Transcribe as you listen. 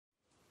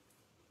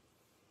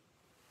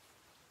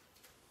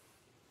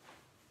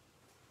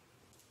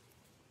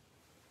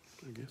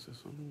guess it's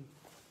on.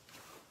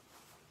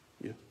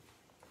 Yeah.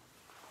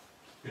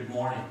 Good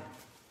morning.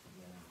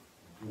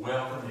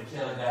 Welcome to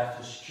Kelly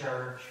Baptist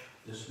Church.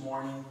 This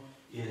morning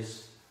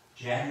is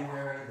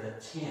January the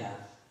 10th,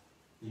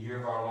 the year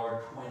of our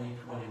Lord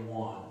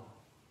 2021.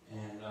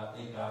 And I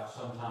think I've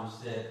sometimes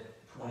said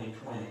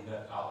 2020,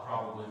 but I'll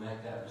probably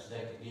make that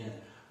mistake again.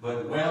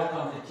 But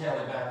welcome to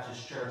Kelly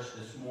Baptist Church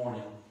this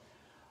morning.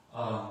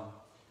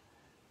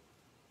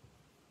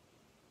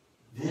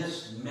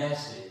 This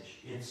message,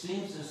 it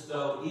seems as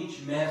though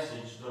each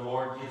message the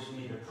Lord gives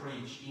me to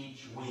preach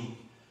each week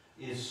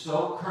is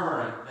so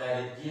current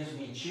that it gives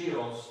me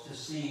chills to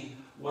see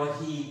what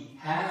He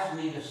has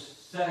me to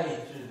say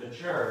to the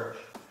church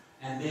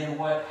and then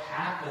what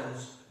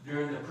happens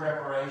during the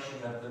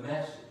preparation of the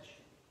message.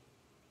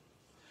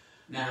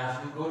 Now,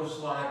 as we go to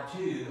slide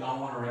 2, I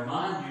want to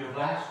remind you of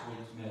last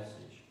week's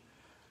message.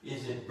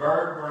 Is it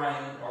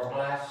bird-brained or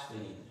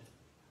blasphemed?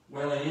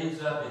 Well, it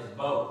ends up as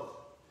both.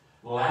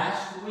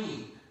 Last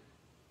week,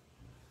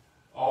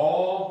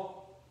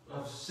 all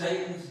of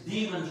Satan's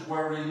demons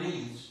were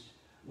released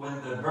when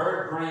the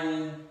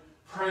bird-brained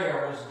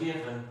prayer was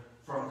given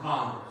from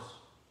Congress.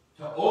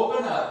 To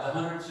open up the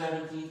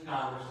 117th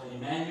Congress,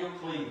 and Emmanuel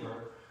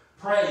Cleaver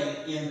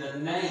prayed in the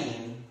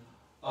name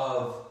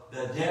of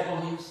the devil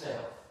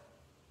himself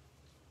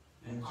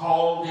and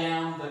called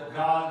down the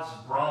gods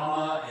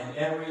Brahma and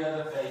every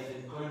other faith,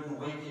 including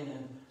Wiccan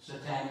and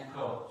satanic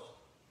cults.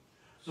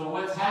 So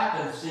what's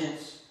happened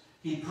since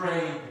he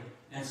prayed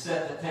and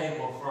set the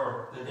table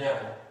for the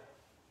devil?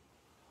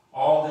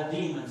 All the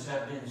demons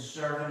have been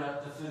serving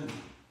up the food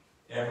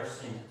ever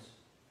since.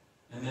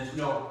 And there's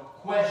no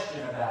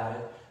question about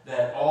it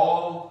that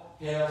all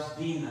hell's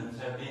demons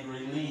have been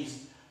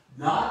released,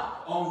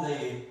 not on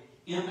the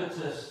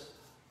impetus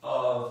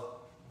of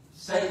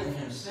Satan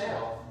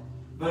himself,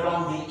 but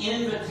on the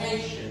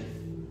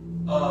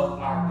invitation of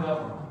our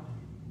government.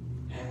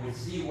 And we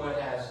see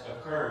what has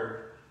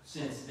occurred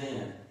since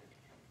then.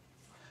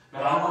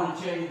 But I want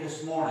to tell you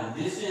this morning,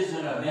 this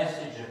isn't a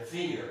message of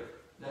fear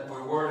that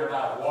we're worried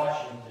about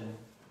Washington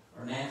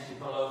or Nancy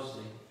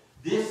Pelosi.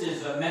 This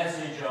is a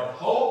message of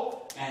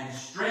hope and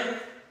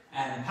strength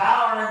and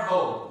power and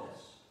boldness.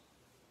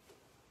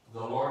 The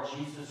Lord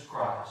Jesus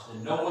Christ.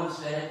 And no one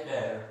said it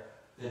better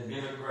than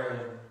Billy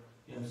Graham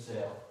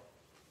himself.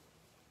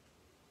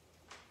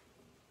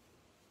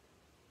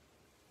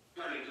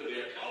 Turning to the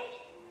occult,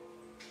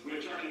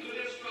 we're turning to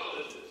the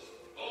astrologers.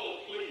 Oh,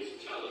 please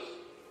tell us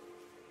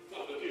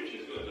what the future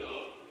is going to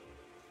hold.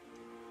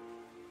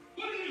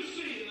 What do you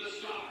see in the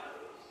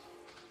stars?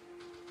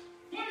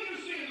 What do you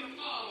see in the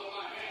palm of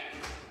my hand?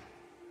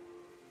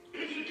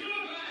 Is it good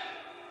or bad?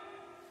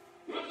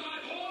 Was I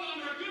born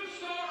under a good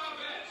star or a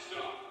bad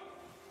star?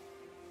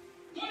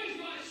 What is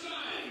my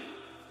sign?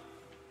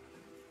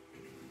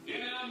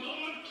 In our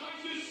moment of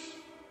crisis,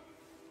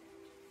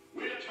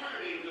 we're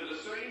turning to the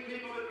same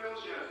people that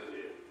Belshazzar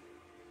did.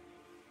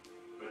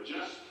 But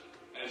just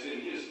as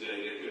in his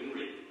day they couldn't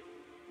read.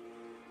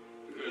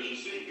 Because you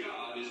see,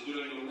 God is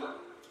doing a work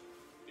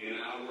in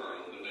our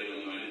world that they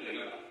don't know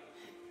anything about.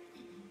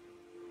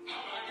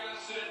 Habakkuk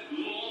said,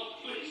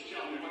 Lord, please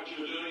tell me what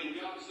you're doing. And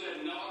God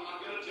said, no, I'm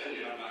not going to tell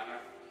you,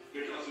 Habakkuk.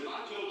 Because if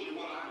I told you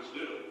what I was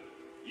doing,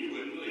 you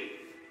wouldn't believe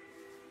it.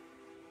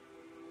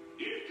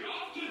 If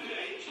God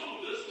today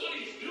told us what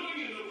He's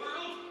doing in the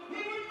world,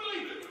 we wouldn't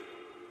believe it.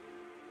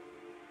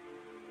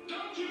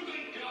 Don't you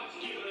think God's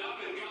given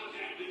up and God's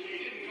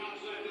abdicated and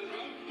God's left the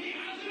throne? He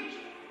hasn't.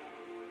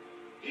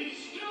 He's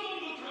still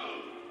on the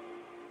throne.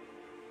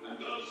 And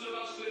those of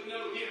us that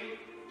know Him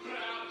put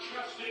our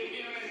trust in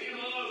Him and Him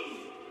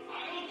alone.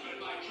 I don't put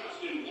my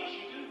trust in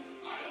Washington.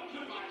 I don't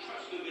put my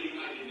trust in the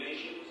United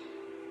Nations.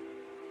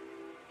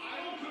 I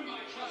don't put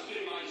my trust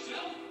in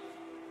myself.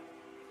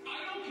 I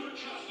don't put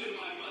trust in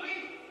my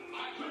money.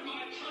 I put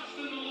my trust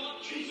in the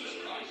Lord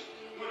Jesus Christ.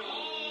 When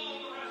all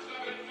the rest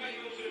of it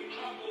fails and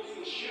crumbles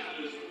and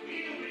shatters,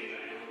 He'll be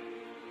there.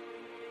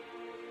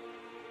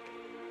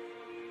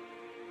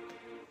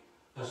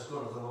 Let's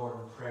go to the Lord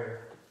in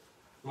prayer.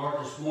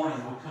 Lord, this morning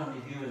we come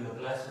to you in the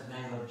blessed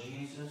name of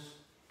Jesus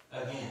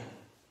again.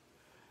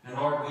 And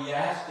Lord, we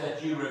ask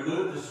that you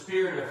remove the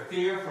spirit of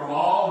fear from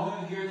all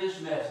who hear this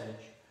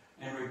message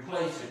and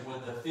replace it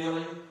with the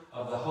filling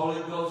of the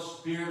Holy Ghost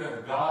Spirit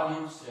of God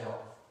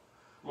Himself.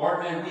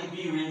 Lord, may we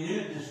be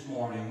renewed this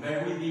morning.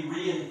 May we be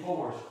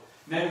reinforced.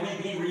 May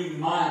we be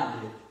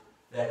reminded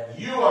that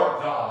you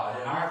are God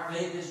and our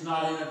faith is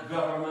not in a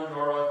government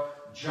or a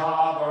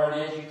job or an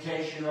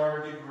education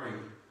or a degree.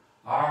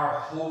 Our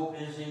hope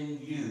is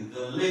in you,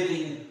 the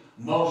living,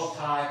 most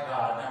high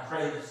God. And I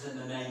pray this in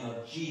the name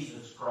of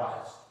Jesus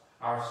Christ,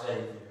 our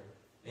Savior.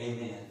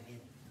 Amen.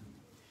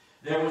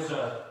 There was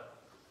a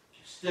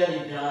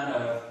study done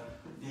of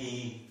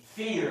the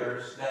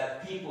fears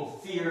that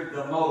people feared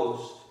the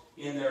most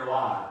in their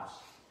lives.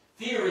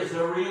 Fear is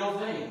a real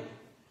thing.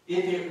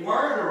 If it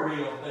weren't a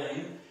real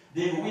thing,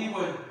 then we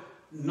would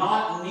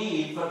not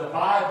need for the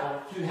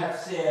Bible to have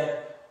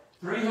said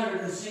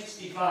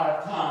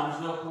 365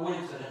 times, no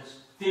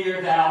coincidence,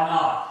 fear thou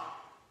not.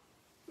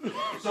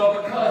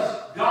 So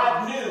because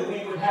God knew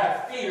we would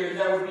have fear,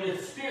 there would be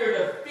a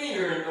spirit of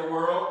fear in the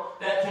world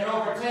that can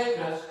overtake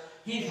us,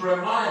 He's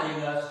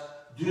reminding us,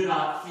 do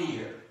not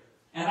fear.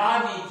 And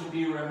I need to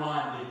be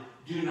reminded,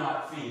 do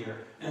not fear.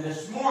 And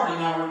this morning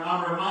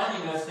I'm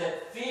reminding us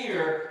that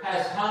fear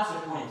has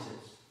consequences.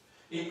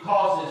 It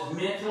causes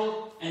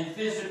mental and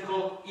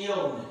physical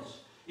illness.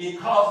 It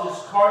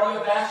causes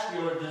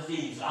cardiovascular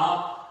disease.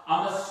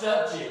 I'm a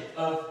subject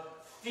of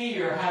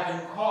fear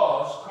having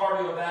caused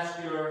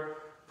cardiovascular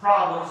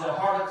problems,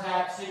 heart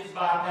attacks, 6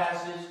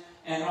 bypasses,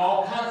 and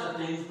all kinds of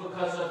things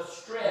because of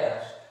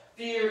stress.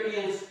 Fear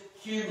is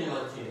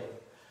cumulative.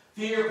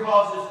 Fear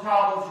causes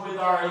problems with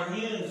our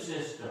immune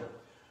system.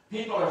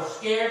 People are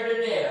scared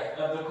to death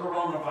of the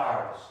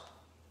coronavirus.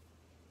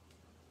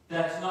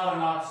 That's not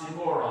an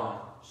oxymoron.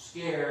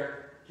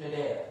 Scared to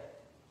death.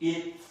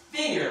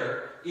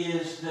 Fear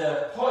is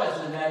the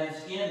poison that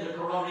is in the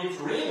corona. It's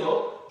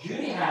real.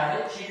 Judy had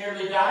it. She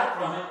nearly died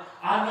from it.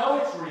 I know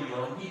it's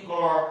real, and people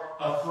are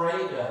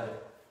afraid of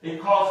it.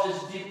 It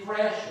causes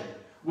depression.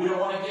 We don't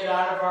want to get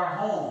out of our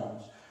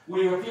homes.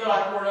 We feel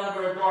like we're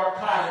under a dark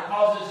cloud. It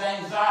causes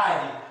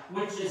anxiety,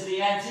 which is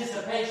the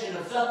anticipation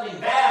of something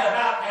bad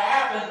about to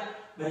happen,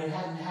 but it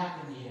hasn't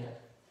happened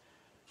yet.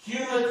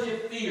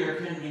 Cumulative fear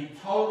can be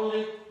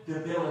totally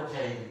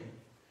debilitating.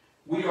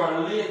 We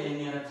are living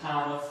in a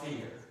time of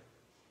fear.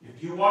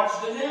 If you watch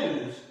the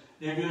news,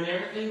 they're doing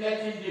everything they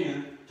can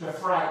do to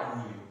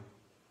frighten you.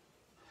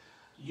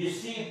 You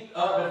see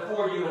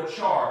before you a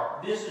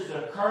chart. This is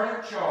a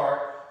current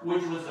chart,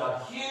 which was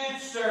a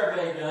huge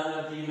survey done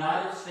of the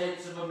United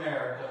States of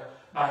America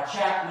by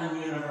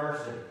Chapman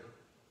University.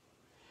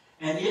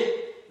 And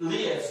it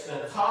lists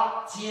the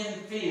top 10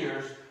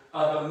 fears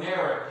of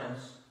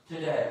Americans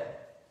today.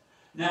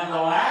 Now,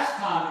 the last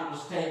time it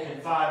was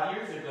taken 5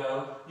 years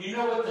ago, do you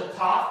know what the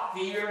top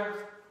fear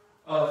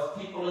of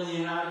people in the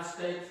United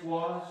States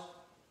was?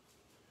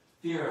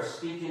 Fear of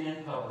speaking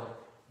in public.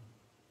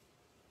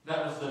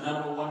 That was the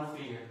number one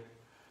fear.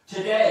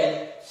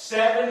 Today,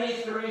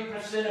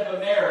 73% of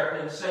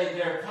Americans say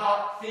their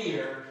top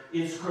fear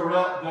is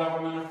corrupt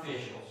government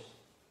officials.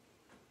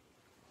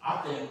 I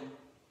think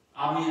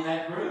I'm in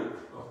that group.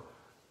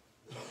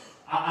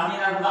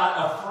 I'm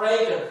not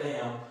afraid of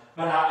them,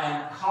 but I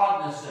am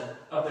cognizant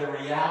of the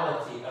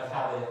reality of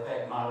how they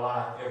affect my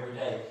life every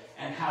day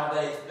and how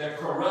their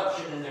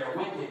corruption and their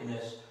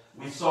wickedness,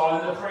 we saw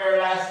in the prayer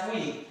last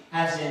week,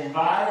 has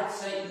invited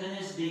Satan and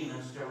his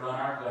demons to run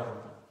our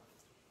government.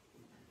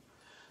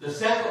 The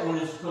second one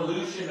is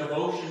pollution of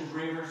oceans,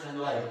 rivers,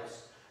 and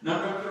lakes.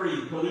 Number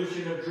 3,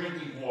 pollution of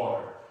drinking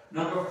water.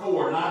 Number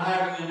 4, not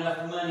having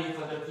enough money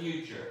for the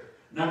future.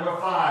 Number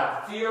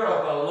 5, fear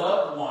of a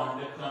loved one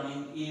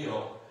becoming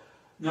ill.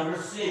 Number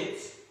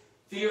 6,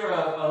 fear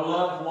of a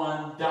loved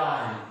one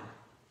dying.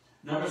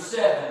 Number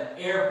 7,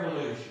 air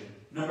pollution.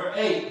 Number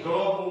 8,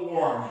 global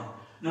warming.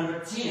 Number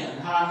 10,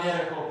 high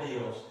medical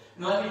bills.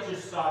 And let me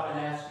just stop and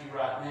ask you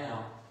right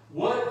now,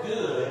 what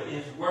good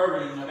is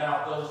worrying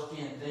about those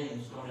 10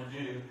 things going to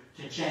do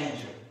to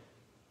change them?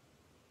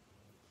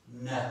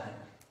 Nothing.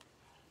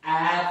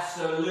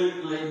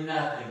 Absolutely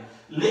nothing.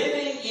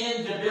 Living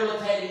in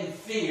debilitating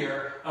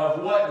fear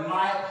of what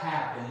might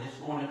happen is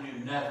going to do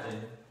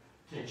nothing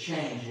to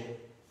change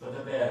it for the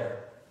better.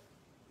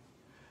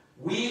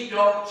 We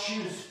don't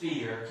choose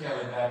fear,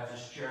 Kelly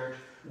Baptist Church.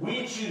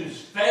 We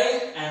choose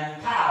faith and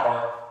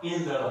power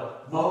in the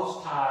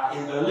Most High,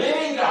 in the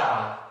living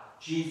God,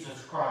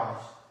 Jesus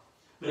Christ.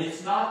 But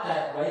it's not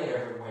that way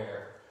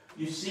everywhere.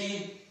 You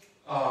see,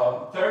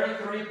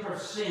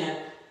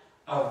 33%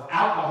 of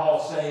alcohol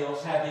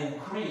sales have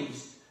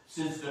increased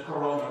since the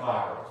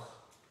coronavirus.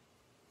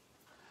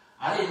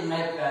 I didn't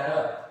make that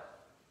up.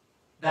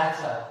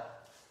 That's a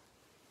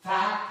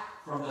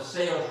fact from the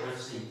sales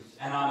receipts.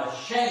 And I'm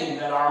ashamed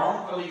that our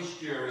own police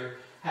jury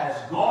has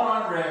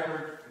gone on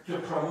record to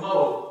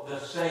promote the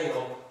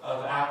sale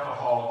of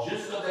alcohol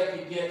just so they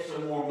could get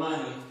some more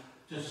money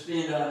to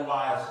spend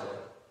unwisely.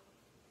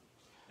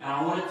 And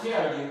I want to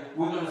tell you,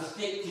 we're going to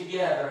stick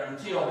together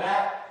until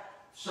that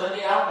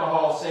Sunday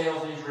alcohol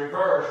sales is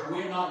reversed.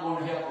 We're not going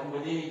to help them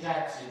with any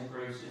tax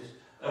increases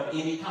of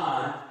any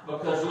kind,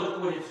 because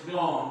look what it's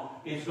gone.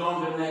 It's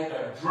going to make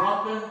a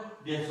drunken,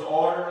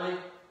 disorderly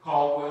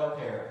Caldwell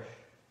Parish.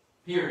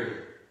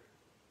 Period.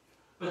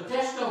 But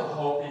there's no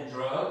hope in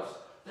drugs.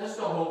 There's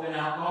no hope in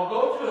alcohol.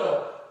 Go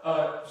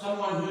to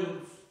someone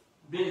who's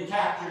been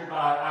captured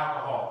by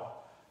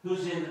alcohol,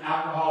 who's in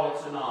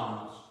Alcoholics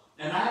Anonymous.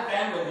 And I have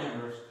family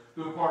members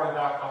who are part of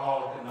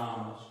Alcoholics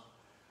Anonymous,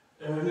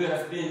 who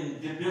have been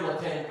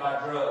debilitated by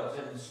drugs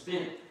and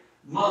spent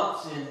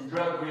months in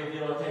drug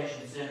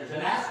rehabilitation centers.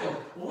 And ask them,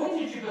 well, when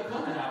did you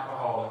become an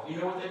alcoholic? You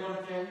know what they're going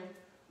to tell you?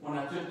 When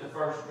I took the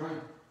first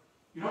drink.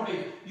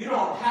 You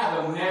don't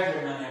have a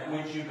measurement at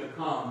which you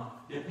become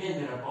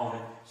dependent upon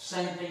it.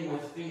 Same thing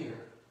with fear.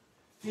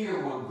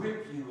 Fear will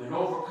grip you and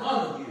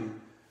overcome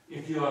you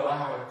if you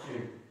allow it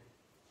to.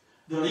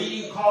 The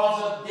leading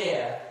cause of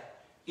death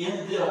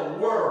in the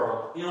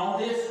world, on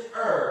this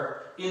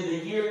earth, in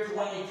the year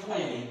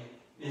 2020,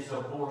 is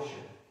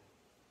abortion.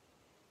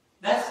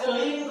 That's the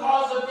leading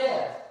cause of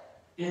death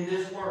in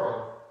this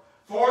world.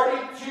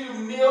 42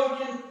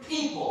 million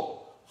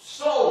people,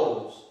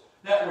 souls,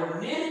 that were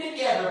knitted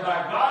together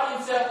by God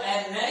himself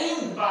and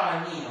named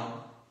by him,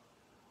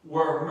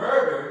 were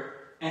murdered.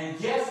 And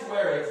guess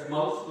where it's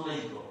most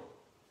legal?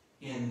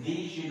 In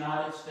these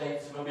United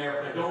States of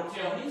America. Don't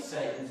tell me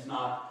Satan's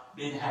not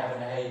been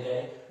having a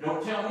heyday.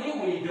 Don't tell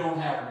me we don't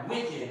have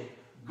wicked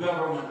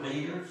government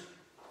leaders.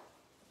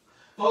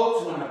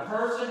 Folks, when a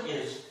person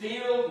is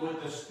filled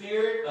with the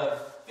spirit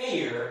of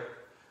fear,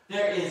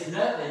 there is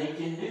nothing he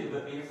can do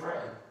but be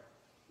afraid.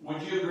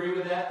 Would you agree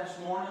with that this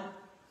morning?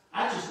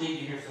 I just need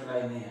to hear some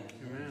amen.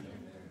 Amen.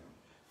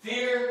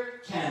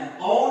 Fear can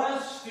own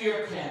us.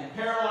 Fear can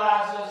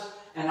paralyze us.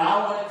 And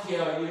I want to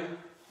tell you,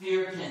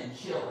 fear can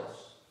kill us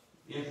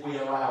if we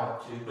allow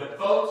it to. But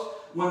folks,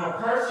 when a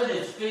person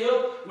is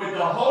filled with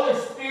the Holy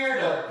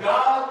Spirit of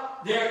God,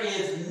 there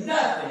is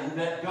nothing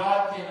that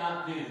God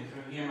cannot do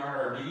through him or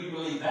her. Do you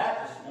believe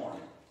that this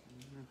morning?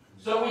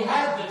 So we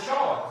have the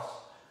choice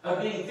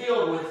of being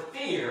filled with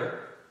fear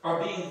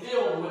or being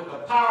filled with the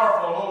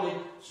powerful Holy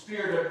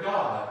Spirit of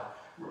God.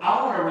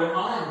 I want to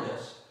remind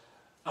us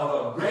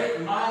of a great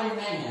and mighty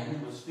man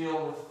who was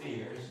filled with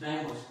fear. His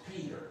name was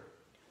Peter.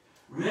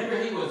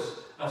 Remember, he was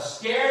a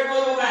scared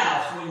little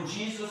mouse when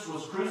Jesus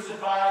was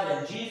crucified,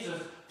 and Jesus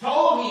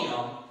told him,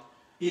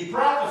 he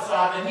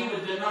prophesied that he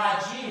would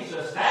deny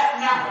Jesus that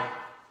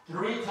night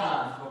 3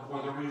 times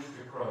before the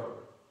rooster crowed.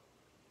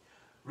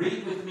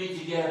 Read with me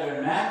together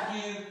in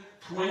Matthew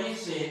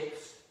 26.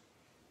 If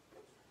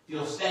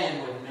you'll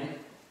stand with me.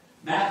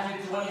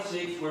 Matthew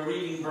 26, we're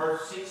reading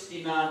verse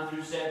 69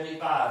 through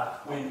 75.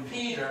 When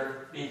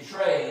Peter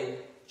betrayed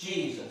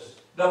Jesus,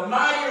 the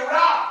mighty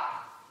rock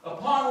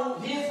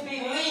upon his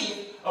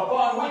belief,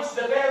 upon which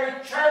the very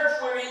church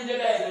we're in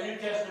today, the New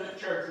Testament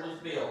church, was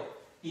built,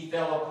 he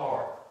fell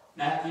apart.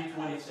 Matthew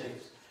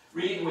 26.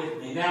 Read with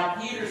me. Now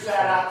Peter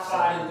sat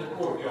outside in the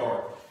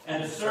courtyard,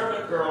 and a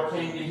servant girl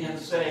came to him,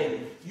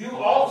 saying, "You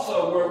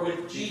also were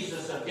with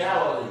Jesus of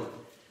Galilee."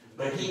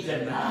 But he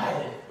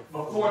denied it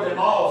before them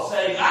all,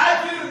 saying,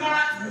 "I do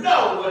not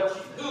know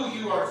who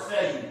you are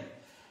saying."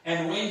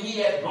 And when he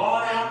had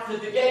gone out to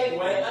the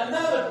gateway,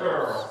 another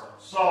girl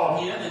saw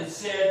him and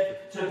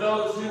said to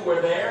those who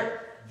were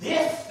there,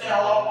 "This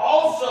fellow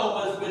also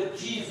was with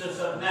Jesus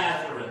of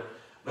Nazareth."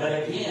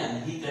 But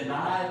again he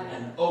denied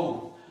an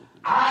oath,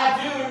 "I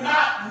do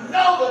not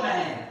know the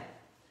man."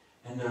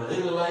 And a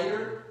little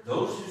later,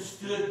 those who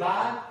stood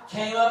by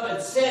came up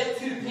and said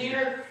to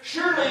Peter,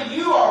 "Surely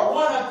you are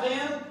one of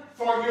them,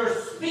 for your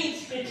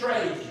speech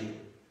betrays you."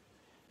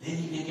 Then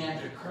he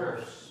began to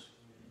curse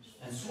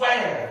and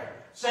swear,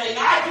 saying,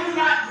 "I do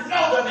not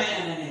know the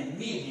man." And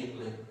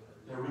immediately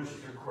the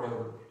rooster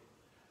crowed.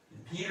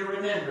 And Peter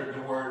remembered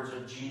the words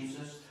of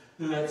Jesus,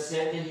 who had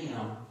said to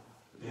him,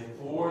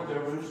 "Before the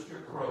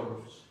rooster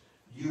crows,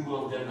 you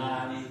will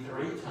deny me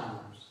 3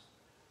 times."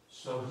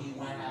 So he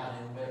went out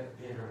and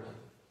wept bitterly.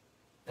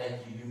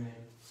 Thank you. You may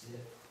sit.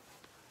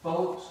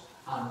 Folks,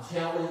 I'm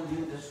telling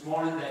you this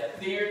morning that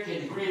fear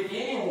can grip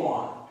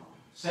anyone,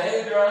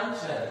 saved or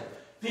unsaved.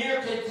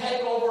 Fear can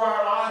take over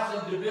our lives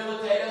and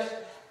debilitate us.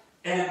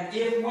 And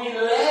if we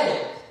let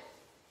it,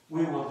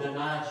 we will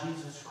deny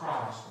Jesus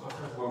Christ,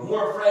 because we're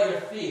more afraid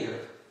of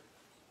fear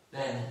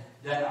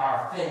than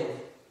our faith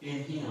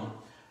in him.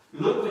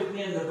 Look with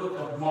me in the book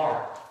of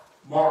Mark.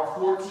 Mark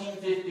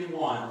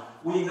 14:51.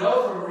 We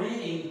know from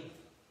reading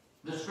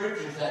the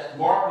scriptures that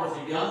Mark was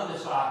a young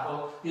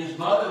disciple. His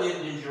mother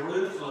lived in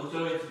Jerusalem,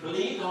 so it's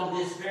believed on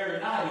this very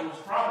night he was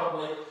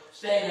probably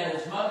staying at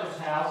his mother's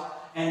house,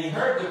 and he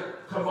heard the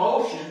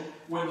commotion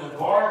when the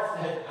guards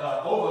had,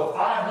 over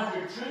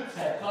 500 troops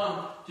had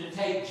come to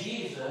take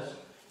Jesus,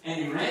 and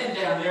he ran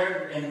down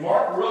there, and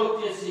Mark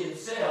wrote this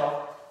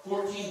himself,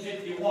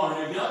 14:51.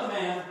 A young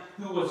man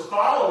who was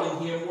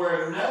following him,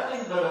 wearing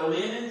nothing but a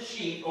linen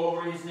sheet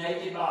over his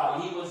naked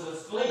body. He was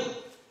asleep.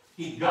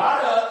 He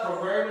got up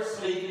from where he was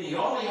sleeping. He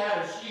only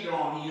had a sheet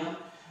on him.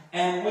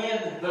 And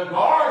when the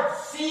guards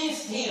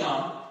seized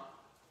him,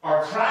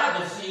 or tried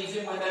to seize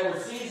him, when they were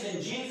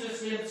seizing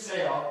Jesus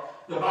himself,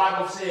 the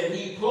Bible said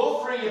he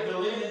pulled free of the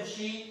linen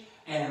sheet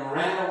and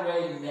ran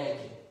away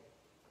naked.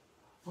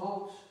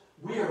 Folks,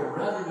 we are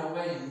running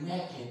away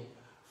naked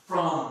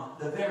from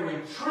the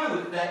very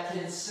truth that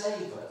can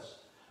save us,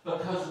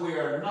 because we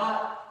are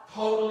not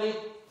totally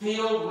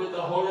filled with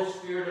the Holy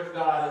Spirit of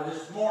God. And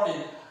this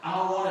morning, I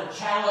want to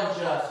challenge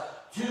us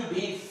to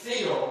be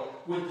filled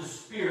with the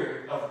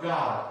Spirit of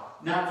God.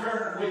 Now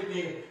turn with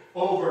me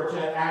over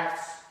to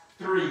Acts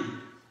 3,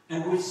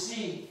 and we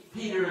see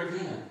Peter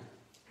again.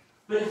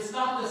 But it's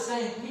not the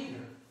same Peter.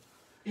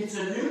 It's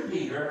a new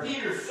Peter.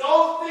 Peter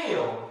so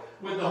filled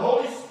with the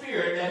Holy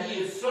Spirit that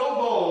he is so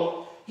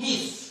bold,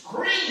 he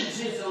screams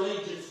his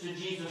allegiance to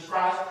Jesus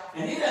Christ,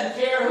 and he doesn't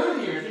care who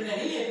hears him,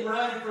 and he isn't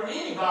running from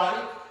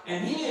anybody,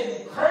 and he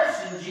isn't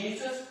cursing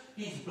Jesus,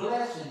 he's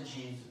blessing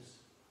Jesus.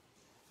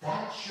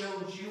 That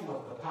shows you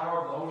what the power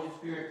of the Holy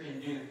Spirit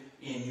can do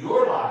in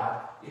your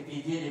life if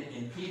he did it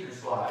in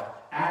Peter's life.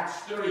 Acts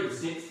 3,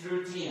 6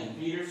 through 10,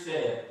 Peter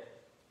said,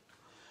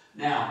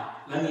 Now,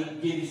 let me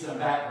give you some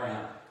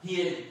background.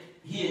 He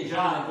and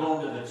John had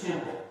gone to the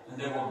temple, and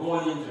they were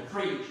going in to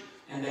preach,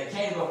 and they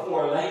came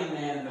before a lame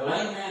man, and the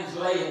lame man's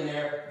laying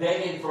there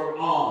begging for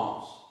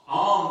alms.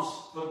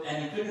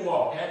 And he couldn't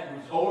walk. He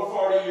was over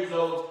 40 years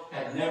old,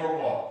 had never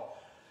walked.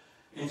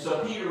 And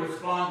so Peter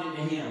responded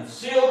to him,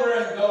 "Silver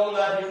and gold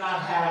I do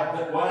not have,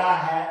 but what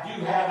I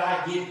do have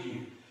I give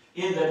you.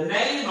 In the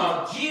name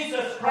of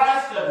Jesus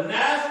Christ of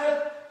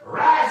Nazareth,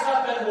 rise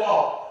up and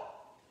walk."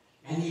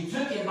 And he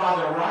took him by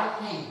the right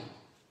hand.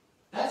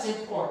 That's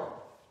important.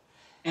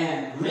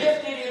 And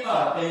lifted him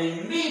up, and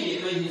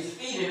immediately his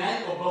feet and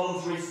ankle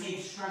bones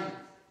received strength.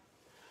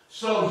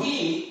 So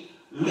he,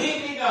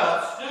 leaping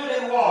up, stood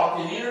and walked,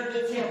 and entered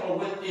the temple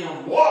with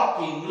them,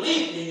 walking,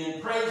 leaping,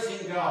 and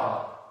praising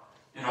God.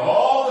 And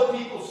all the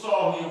people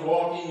saw him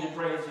walking and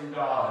praising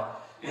God.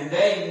 And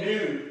they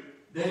knew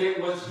that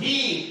it was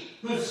he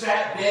who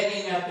sat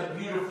begging at the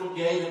beautiful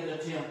gate of the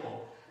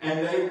temple.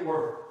 And they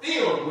were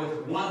filled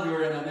with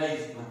wonder and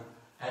amazement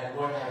at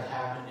what had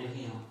happened to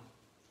him.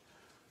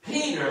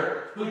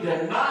 Peter, who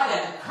denied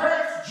and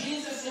cursed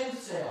Jesus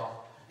himself,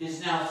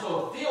 is now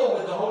so filled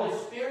with the Holy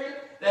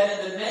Spirit that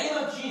in the name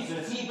of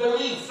Jesus he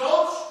believed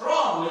so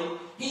strongly,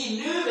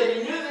 he knew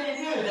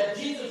that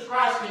Jesus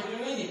Christ can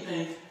do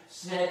anything,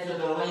 said to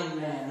the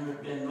lame man who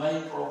had been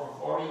lame for over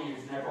 40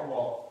 years, never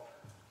walked,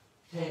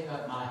 "Take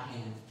up my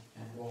hand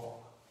and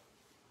walk."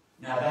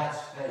 Now that's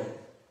faith.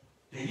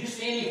 Do you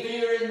see any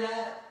fear in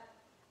that?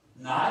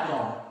 No, I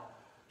don't.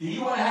 Do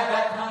you want to have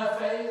that kind of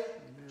faith?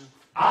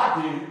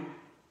 I do.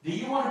 Do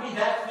you want to be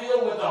that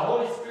filled with the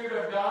Holy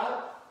Spirit of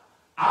God?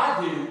 I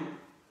do.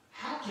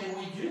 How can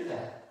we do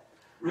that?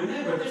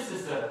 Remember, this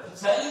is the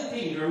same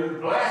Peter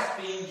who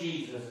blasphemed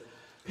Jesus.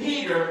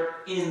 Peter,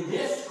 in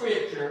this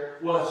scripture,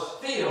 was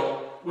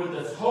filled with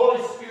the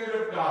Holy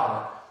Spirit of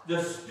God.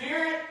 The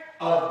Spirit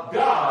of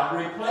God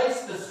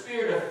replaced the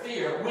spirit of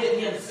fear with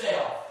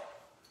himself.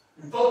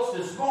 And folks,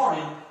 this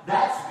morning,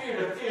 that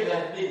spirit of fear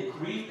that has been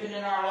creeping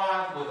in our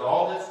life with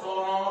all that's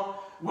going on,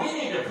 we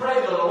need to pray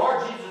to the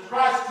Lord Jesus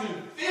Christ to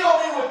fill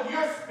me with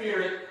your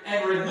spirit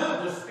and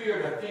remove the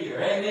spirit of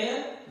fear.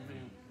 Amen?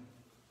 Amen.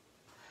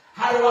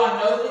 How do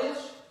I know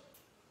this?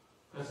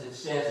 Because it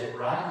says it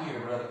right here,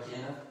 Brother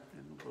Kenneth.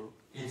 In the book.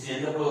 It's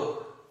in the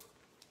book.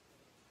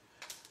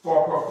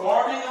 For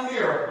performing a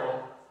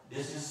miracle,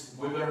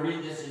 we're going to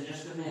read this in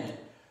just a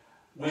minute.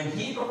 When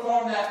he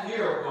performed that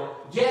miracle,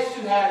 guess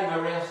who had him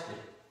arrested?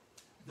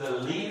 The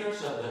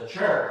leaders of the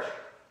church.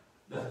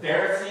 The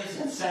Pharisees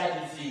and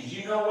Sadducees.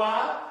 You know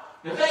why?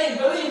 Because they didn't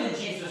believe in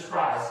Jesus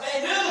Christ.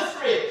 They knew the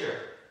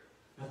Scripture.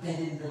 But they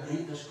didn't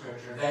believe the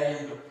Scripture.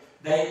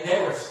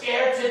 They were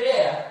scared to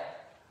death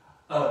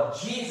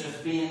of Jesus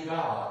being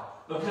God.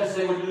 Because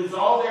they would lose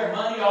all their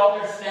money, all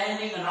their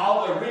standing, and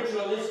all their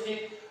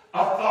ritualistic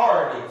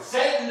authority.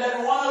 Satan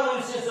doesn't want to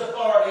lose his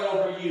authority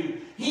over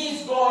you.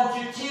 He's going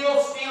to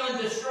kill, steal, and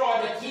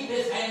destroy to keep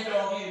his hand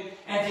on you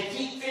and to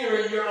keep fear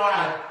in your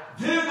life.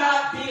 Do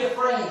not be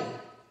afraid.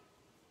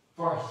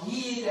 For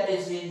he that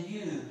is in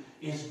you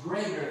is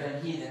greater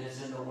than he that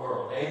is in the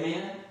world.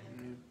 Amen?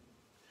 Amen.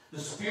 The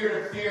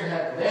spirit of fear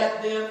had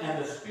left them,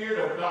 and the Spirit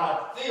of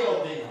God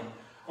filled them.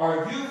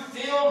 Are you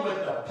filled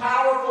with the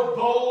powerful,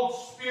 bold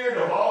Spirit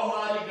of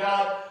Almighty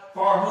God,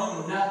 for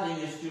whom nothing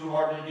is too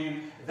hard to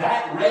do?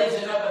 That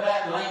raising up of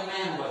that lame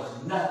man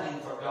was nothing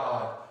for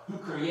God, who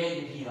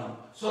created him,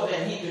 so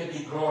that he could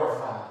be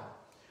glorified.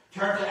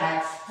 Turn to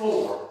Acts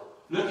 4.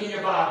 Look in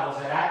your Bibles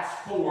at Acts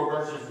 4,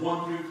 verses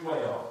 1 through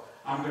 12.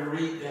 I'm going to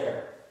read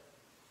there.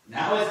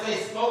 Now as they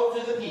spoke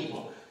to the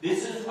people,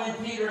 this is when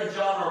Peter and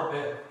John are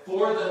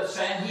before the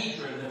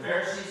Sanhedrin, the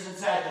Pharisees and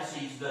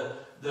Sadducees,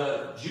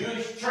 the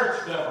Jewish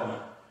church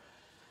government.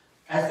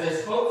 As they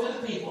spoke to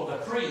the people, the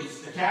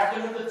priests, the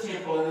captain of the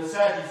temple, and the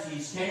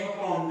Sadducees came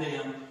upon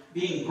them,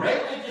 being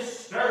greatly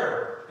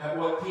disturbed at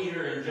what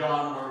Peter and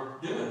John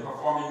were doing,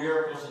 performing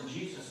miracles in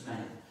Jesus'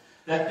 name.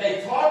 That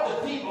they taught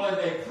the people and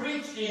they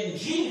preached in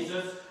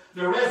Jesus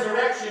the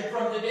resurrection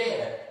from the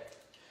dead.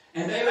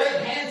 And they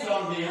laid hands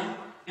on them,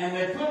 and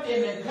they put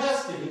them in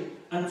custody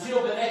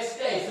until the next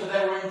day, so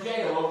they were in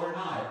jail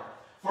overnight,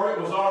 for it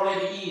was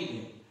already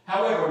evening.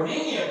 However,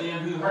 many of them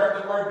who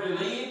heard the word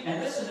believed,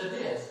 and listen to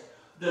this,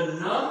 the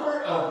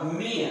number of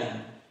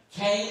men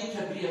came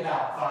to be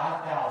about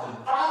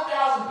 5,000.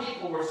 5,000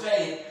 people were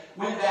saved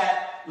when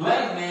that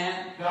lame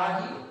man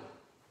got healed.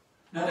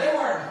 Now, they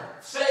weren't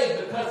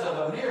saved because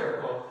of a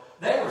miracle.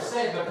 They were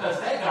saved because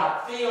they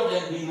got filled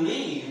and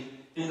believed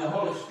in the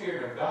Holy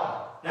Spirit of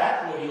God.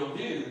 That's what he'll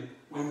do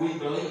when we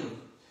believe.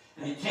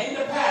 And it came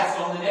to pass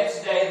on the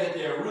next day that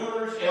their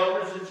rulers,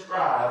 elders, and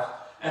scribes,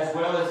 as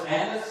well as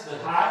Annas the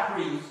high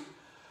priest,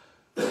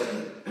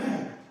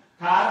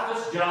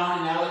 Caiaphas, John,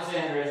 and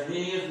Alexander, as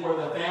many as were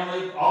the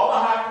family, all the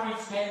high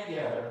priests came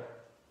together,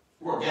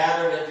 were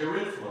gathered at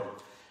Jerusalem.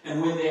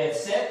 And when they had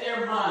set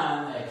their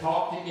mind, they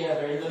talked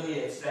together in the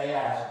midst. They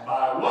asked,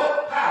 "By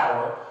what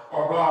power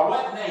or by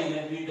what name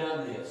have you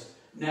done this?"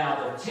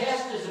 Now the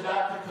test is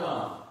about to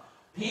come.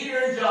 Peter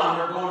and John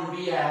are going to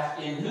be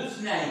asked, in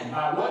whose name,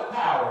 by what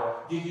power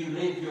do you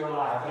live your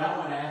life? And I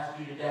want to ask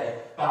you today,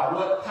 by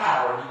what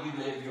power do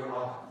you live your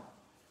life?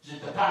 Is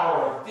it the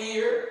power of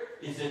fear?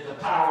 Is it the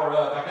power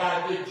of, I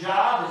got a good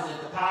job? Is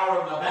it the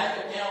power of my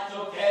bank account's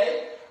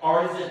okay?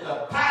 Or is it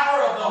the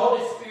power of the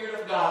Holy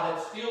Spirit of God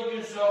that's filled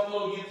you so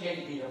full you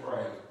can't be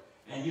afraid?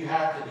 And you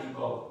have to be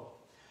bold.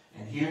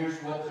 And here's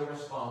what the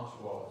response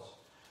was.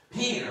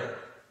 Peter,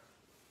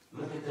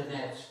 look at the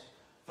next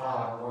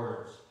 5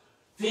 words.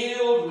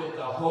 Filled with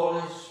the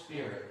Holy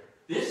Spirit.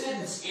 This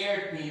didn't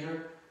scare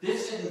Peter.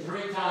 This isn't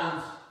 3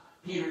 times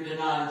Peter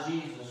denying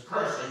Jesus,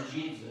 cursing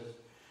Jesus.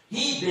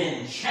 He'd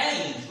been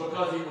changed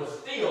because he was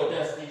filled,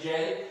 Dusty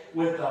J,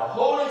 with the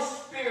Holy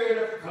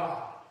Spirit of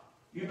God.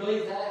 You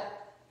believe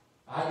that?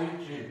 I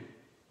do too.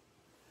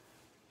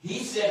 He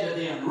said to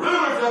them,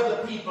 rulers of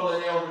the people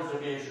and elders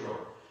of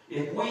Israel,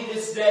 if we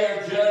this day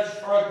are judged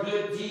for a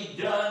good deed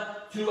done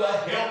to a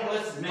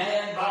helpless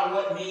man by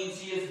what means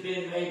he has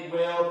been made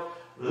well,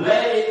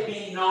 let it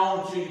be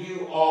known to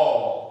you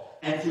all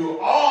and to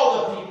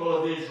all the people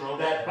of Israel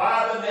that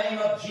by the name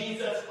of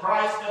Jesus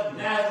Christ of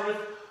Nazareth,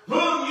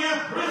 whom you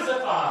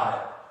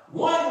crucified.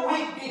 1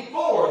 week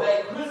before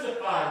they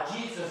crucified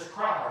Jesus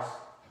Christ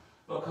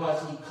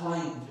because he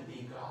claimed to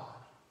be God.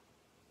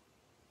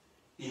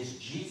 Is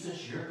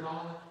Jesus your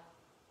God?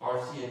 Or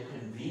is he a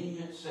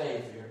convenient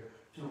Savior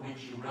to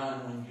which you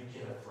run when you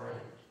get afraid?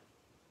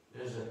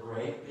 There's a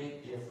great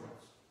big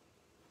difference.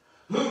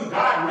 Whom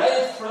God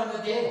raised from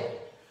the dead.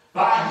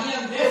 By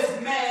him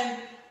this man,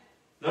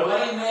 the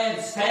lame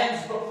man,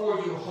 stands before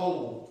you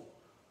whole.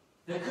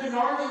 They couldn't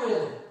argue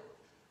with him.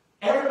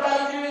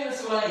 Everybody knew he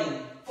was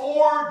lame.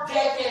 4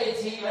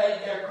 decades he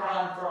laid there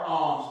crying for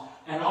alms.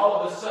 And all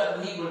of a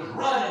sudden he was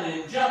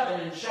running and jumping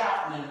and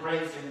shouting and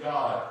praising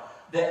God.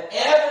 The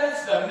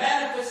evidence, the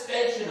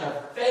manifestation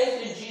of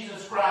faith in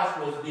Jesus Christ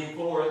was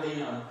before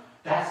them.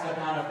 That's the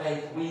kind of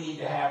faith we need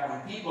to have.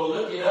 When people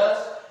look at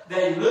us,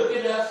 they look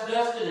at us,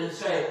 Dustin, and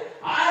say,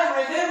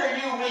 I remember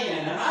you when,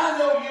 and I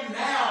know you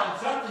now,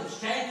 and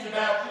something's changed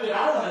about you, and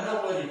I want to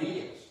know what it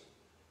is.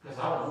 Because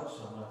I want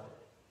some of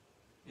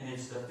it. And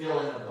it's the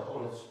filling of the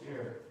Holy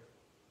Spirit.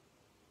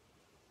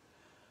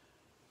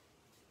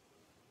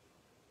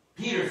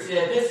 Peter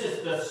said, this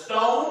is the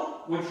stone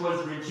which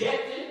was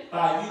rejected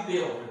by you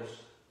builders.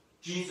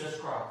 Jesus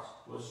Christ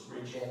was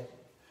rejected.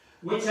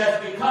 Which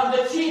has become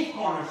the chief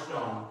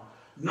cornerstone.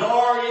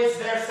 Nor is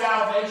there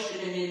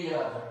salvation in any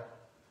other.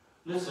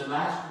 Listen,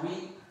 last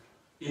week,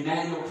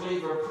 Emmanuel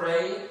Cleaver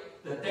prayed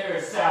that there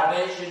is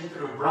salvation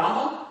through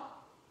Brahma,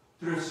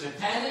 through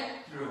Satanic,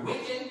 through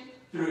Wiccan,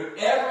 through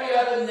every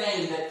other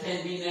name that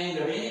can be named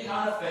of any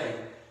kind of faith.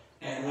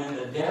 And when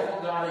the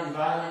devil got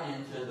invited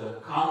into the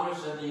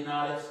Congress of the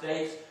United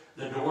States,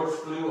 the doors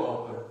flew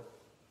open.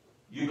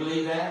 You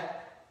believe that?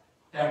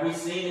 Have we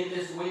seen it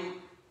this week?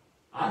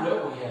 I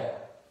know we have.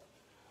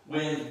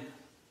 When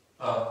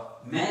a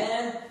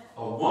man,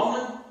 a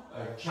woman,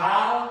 a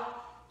child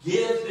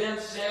gives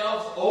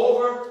themselves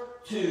over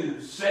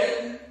to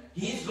Satan,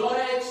 he's going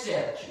to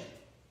accept you.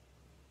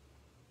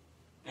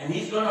 And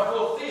he's going to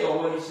fulfill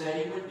what he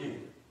said he would do.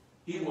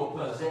 He will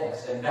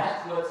possess. And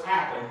that's what's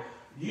happened.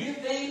 You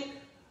think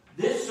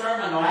this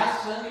sermon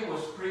last Sunday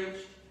was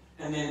preached,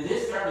 and then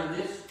this sermon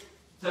this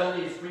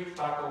Sunday is preached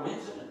by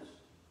coincidence?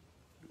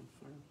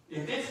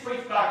 If it's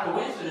preached by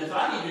coincidence,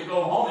 I need to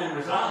go home and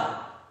resign.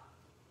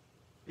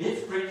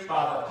 It's preached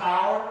by the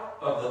power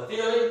of the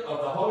filling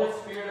of the Holy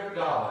Spirit of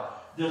God.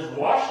 Does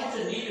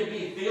Washington need to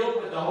be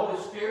filled with the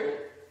Holy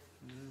Spirit?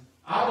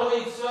 I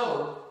believe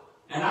so.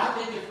 And I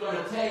think it's going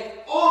to take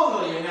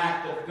only an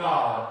act of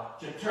God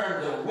to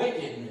turn the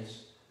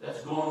wickedness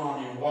that's going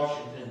on in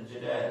Washington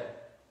today.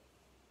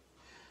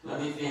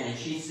 Let me finish.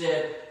 He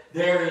said,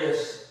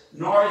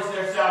 nor is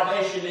there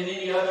salvation in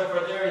any other,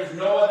 for there is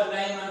no other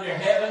name under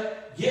heaven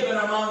given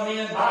among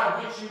men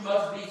by which you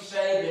must be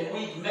saved. And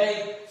we've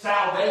made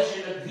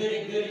salvation a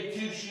goody-goody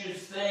two-shoes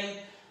thing.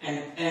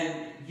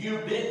 And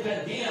you've been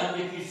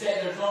condemned if you say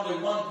there's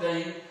only one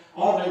thing,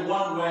 only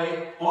one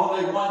way,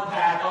 only one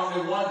path,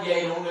 only one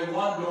gate, only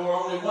one door,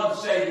 only one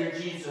Savior,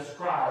 Jesus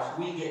Christ.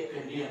 We get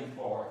condemned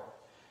for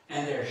it.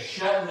 And they're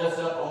shutting us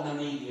up on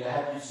the media.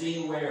 Have you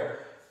seen where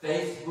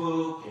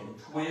Facebook and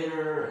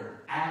Twitter and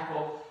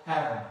Apple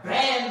have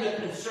banned the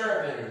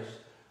conservatives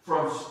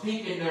from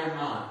speaking their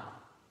mind?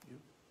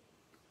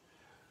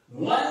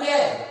 One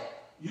day,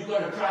 you're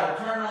going to try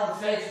to turn on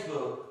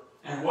Facebook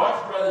and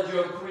watch Brother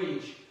Joe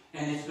preach,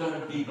 and it's going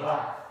to be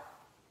black.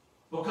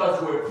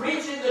 Because we're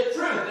preaching the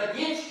truth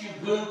against you,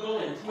 Google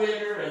and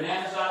Twitter and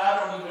Amazon. I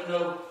don't even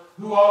know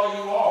who all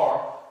of you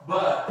are,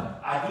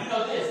 but I do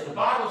know this. The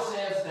Bible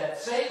says that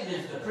Satan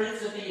is the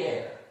prince of the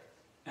air.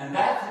 And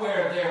that's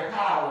where their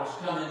powers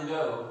come and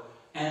go.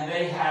 And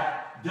they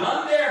have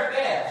done their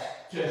best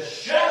to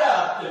shut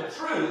up the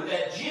truth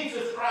that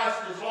Jesus Christ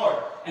is Lord.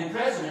 And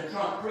President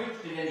Trump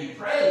preached it and he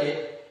prayed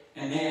it.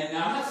 And then,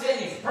 now I'm not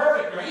saying he's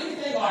perfect or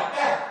anything like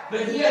that,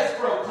 but he has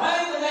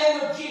proclaimed the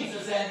name of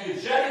Jesus and you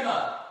shut him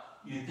up.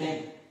 You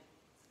think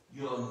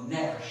you'll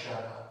never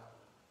shut up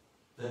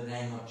the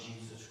name of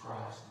Jesus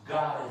Christ.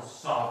 God is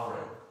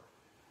sovereign.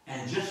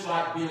 And just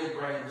like Billy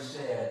Graham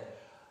said,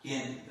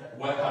 in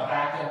what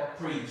Habakkuk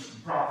preached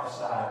and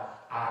prophesied.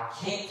 I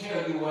can't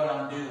tell you what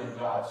I'm doing,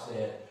 God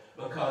said,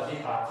 because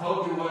if I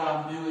told you what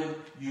I'm doing,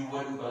 you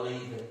wouldn't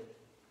believe it.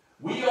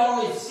 We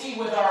only see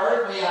with our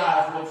earthly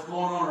eyes what's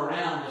going on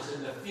around us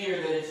and the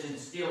fear that it's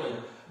instilling.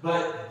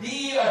 But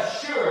be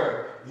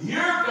assured,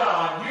 your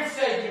God, your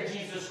Savior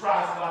Jesus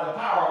Christ, by the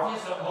power of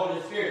His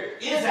Holy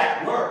Spirit, is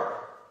at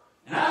work.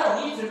 And I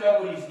don't need to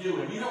know what He's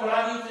doing. You know what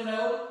I need to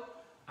know?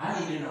 I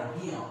need to know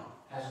Him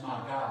as my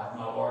God,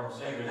 my Lord and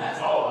Savior. And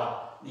that's all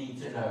I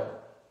need to know.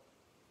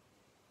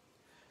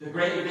 The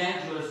great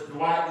evangelist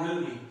Dwight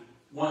Moody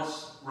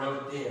once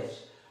wrote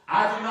this: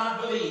 I do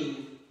not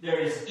believe there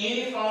is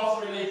any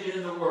false religion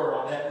in the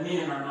world that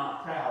men are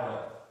not proud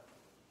of.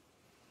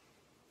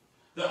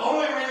 The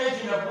only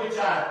religion of which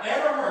I've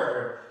ever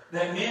heard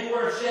that men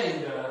were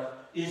ashamed of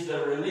is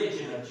the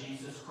religion of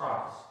Jesus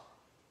Christ.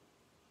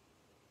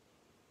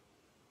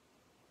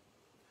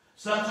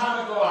 Some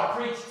time ago, I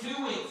preached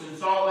 2 weeks in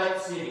Salt Lake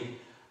City.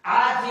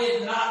 I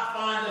did not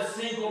find a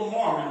single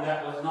Mormon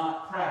that was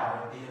not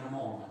proud of being a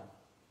Mormon.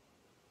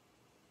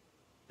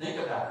 Think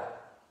about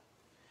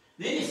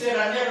it. Then he said,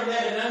 I never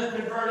met an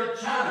unconverted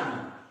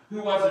Chinaman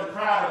who wasn't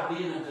proud of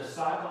being a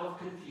disciple of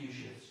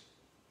Confucius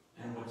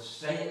and would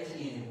say it to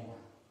anyone.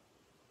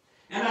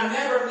 And I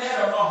never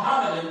met a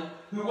Mohammedan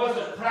who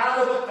wasn't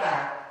proud of the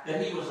fact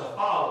that he was a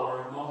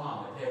follower of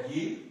Muhammad. Have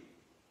you?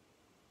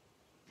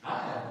 I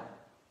haven't.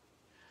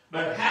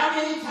 But how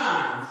many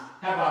times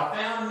have I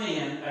found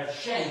men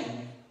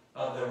ashamed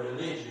of the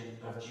religion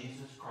of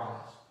Jesus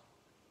Christ?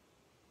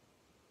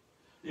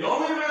 The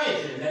only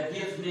religion that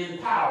gives men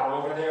power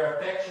over their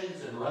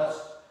affections and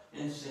lust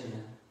and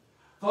sin.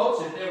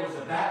 Folks, if there was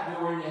a back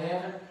door into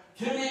heaven,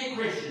 too many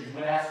Christians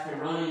would ask to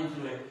run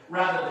into it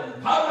rather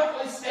than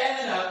publicly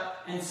standing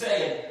up and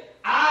saying,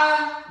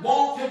 I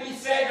want to be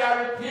saved.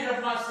 I repent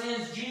of my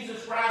sins.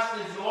 Jesus Christ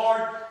is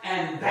Lord,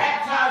 and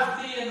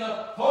baptize me in the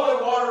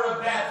holy water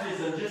of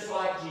baptism, just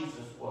like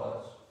Jesus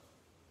was.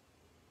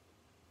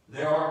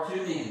 There are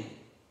too many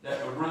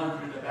that would run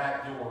through the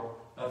back door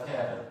of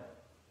heaven.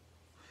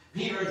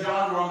 Peter and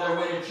John were on their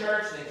way to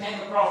church. They came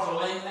across a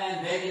lame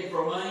man begging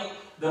for money.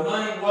 The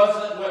money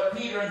wasn't what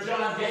Peter and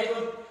John gave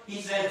him.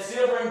 He said,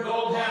 silver and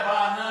gold have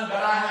I none,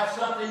 but I have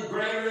something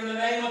greater. In the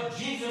name of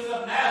Jesus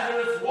of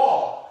Nazareth,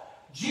 walk.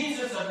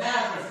 Jesus of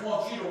Nazareth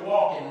wants you to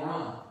walk and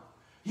run.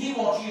 He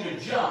wants you to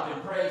jump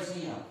and praise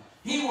Him.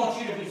 He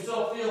wants you to be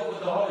so filled with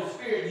the Holy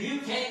Spirit you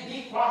can't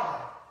be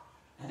quiet.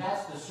 And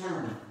that's the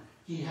sermon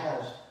He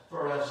has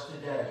for us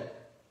today.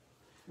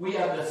 We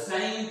have the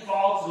same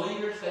false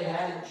leaders they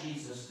had in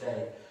Jesus'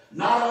 day.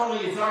 Not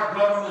only is our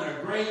government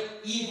a great,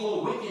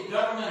 evil, wicked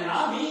government, and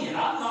I mean it,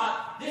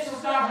 this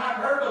is not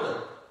hyperbole.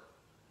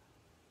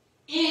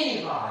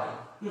 Anybody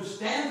who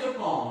stands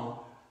upon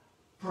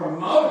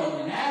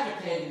promoting and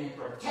advocating and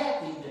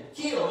protecting to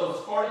kill those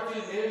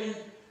 42 million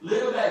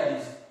little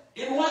babies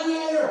in 1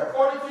 year,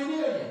 42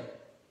 million,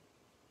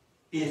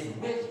 is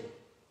wicked.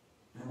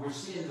 And we're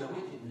seeing the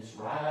wickedness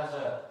rise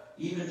up,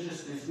 even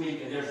just this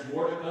week, and there's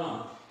more to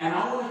come. And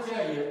I want to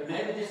tell you,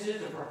 maybe this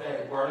is a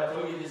prophetic word. I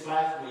told you this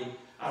last week.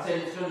 I said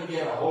it's going to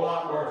get a whole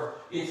lot worse.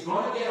 It's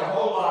going to get a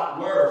whole lot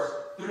worse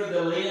through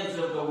the lens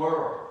of the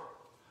world.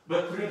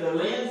 But through the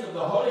lens of the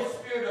Holy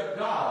Spirit of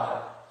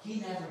God, He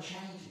never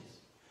changes.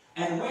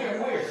 And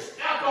we're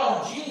stuck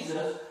on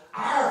Jesus.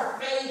 Our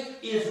faith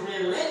is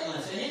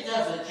relentless, and it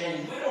doesn't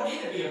change. We don't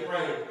need to be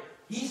afraid.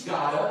 He's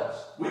got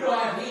us. We don't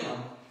have Him.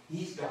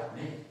 He's got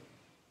me.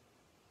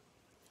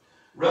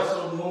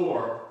 Russell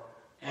Moore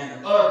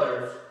and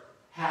others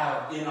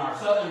have, in our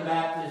Southern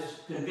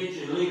Baptist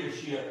Convention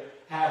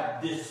leadership,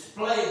 have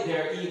displayed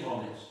their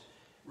evilness.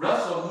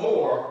 Russell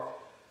Moore,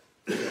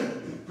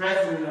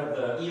 president of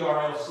the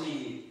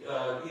ERLC,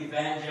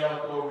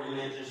 Evangelical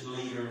Religious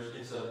Leaders,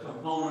 it's a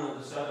component of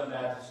the Southern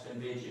Baptist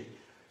Convention.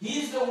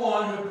 He's the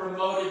one who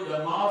promoted the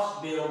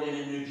mosque building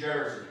in New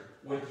Jersey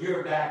with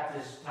your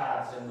Baptist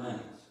tithes and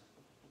monies.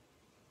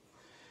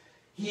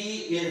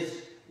 He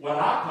is what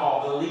I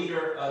call the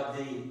leader of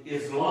the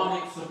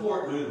Islamic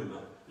support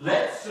movement.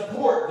 Let's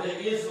support the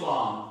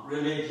Islam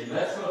religion.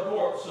 Let's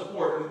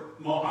support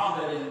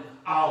Muhammad and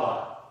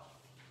Allah.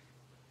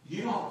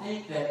 You don't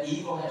think that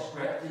evil has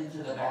crept into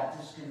the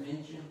Baptist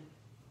Convention?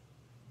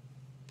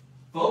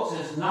 Folks,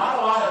 there's not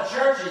a lot of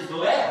churches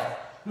left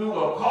who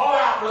will call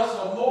out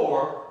Russell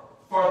Moore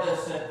for the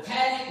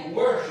satanic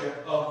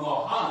worship of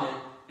Muhammad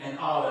and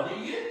Allah.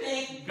 Do you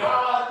think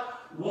God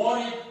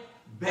wanted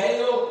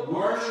Baal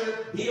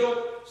worship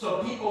built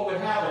so people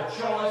would have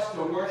a choice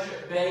to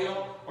worship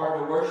Baal or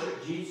to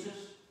worship Jesus?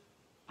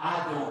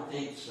 I don't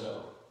think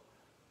so.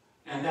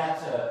 And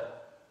that's a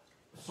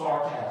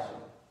sarcasm.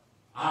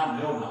 I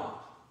know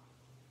not.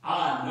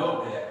 I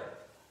know better.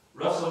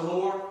 Russell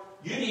Moore,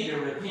 you need to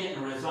repent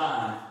and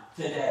resign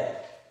today.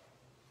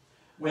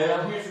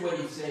 Well, here's what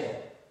he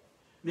said.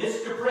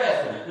 Mr.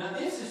 President, now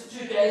this is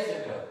 2 days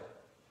ago.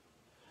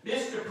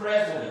 Mr.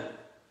 President,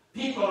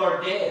 people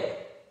are dead.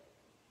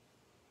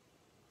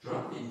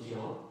 Trump didn't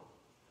kill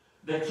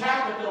them. The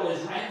Capitol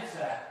is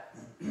ransacked.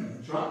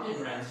 Trump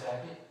didn't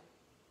ransack it.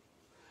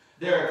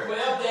 There are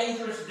 12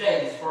 dangerous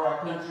days for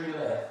our country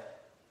left.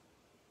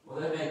 Well,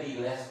 there may be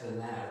less than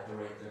that at the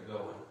rate they're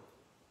going.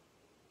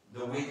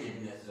 The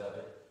wickedness of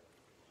it.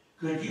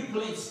 Could you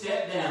please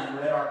step down and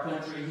let our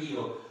country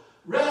heal?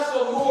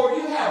 Russell Moore,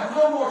 you have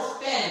no more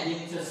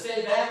standing to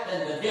say that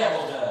than the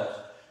devil does.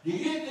 Do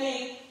you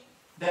think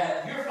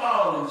that you're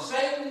following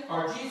Satan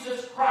or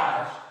Jesus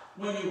Christ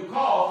when you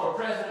call for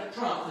President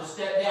Trump to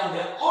step down?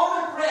 The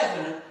only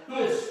president who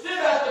has stood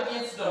up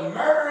against the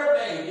murder of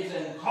babies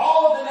and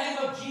called the name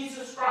of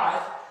Jesus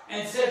Christ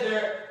and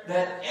said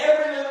that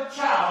every little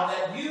child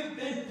that you've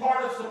been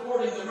part of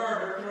supporting the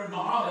murder through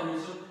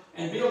Mohammedanism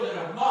and building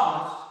of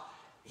mosques,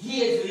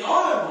 he is the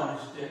only one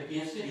who stood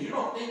against it. You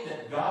don't think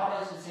that God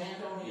has his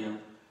hand on him?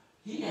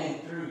 He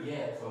ain't through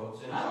yet,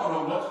 folks. And I don't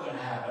know what's going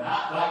to happen.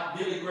 Like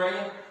Billy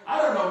Graham,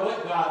 I don't know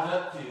what God's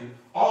up to.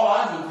 All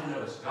I need to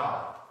know is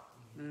God.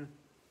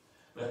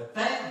 But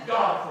thank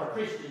God for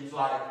Christians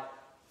like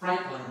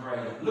Franklin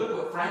Graham. Look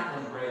what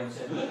Franklin Graham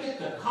said. Look at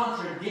the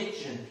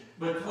contradiction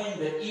between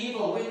the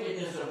evil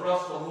wickedness of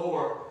Russell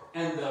Moore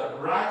and the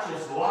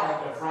righteous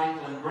life of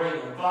Franklin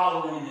Graham,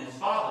 following in his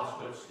father's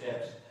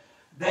footsteps.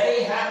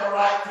 They had a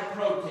right to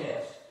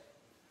protest.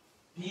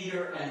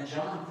 Peter and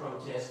John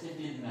protested,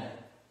 didn't they?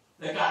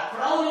 They got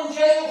thrown in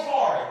jail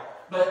for it,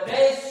 but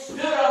they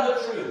stood on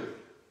the truth.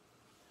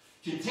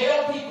 To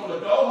tell people to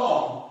go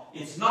home,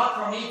 it's not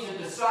for me to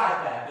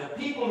decide that. The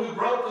people who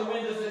broke the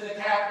windows in the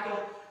Capitol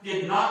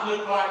did not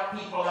look like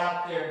people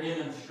out there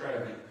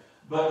demonstrating.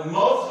 But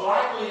most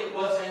likely it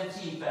was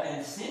Antifa.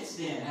 And since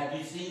then, have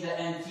you seen the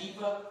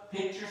Antifa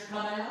pictures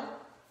come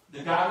out?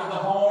 The guy with the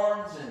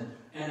horns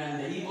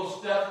and the evil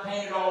stuff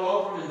painted all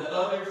over him, and the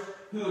others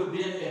who have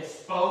been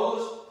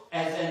exposed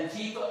as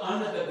Antifa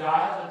under the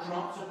guise of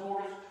Trump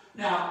supporters.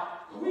 Now,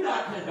 we're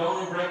not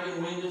condoning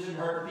breaking windows and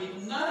hurting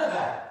people. None of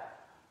that.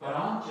 But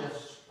I'm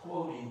just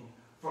quoting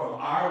from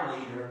our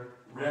leader,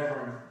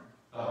 Reverend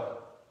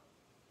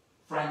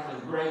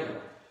Franklin Graham.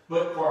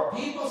 But for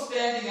people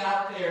standing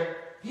out there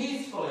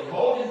peacefully,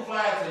 holding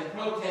flags and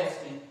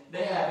protesting,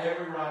 they have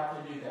every right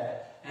to do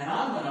that. And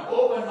I'm going to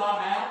open my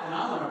mouth and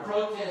I'm going to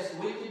protest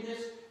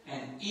wickedness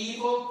and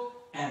evil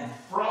and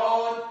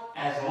fraud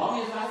as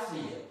long as I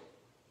see it.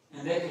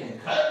 And they can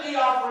cut me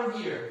off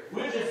from here.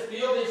 We'll just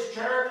fill this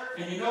church,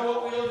 and you know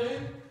what we'll do?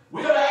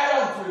 We'll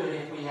add on to it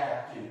if we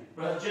have to.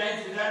 Brother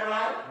James, is that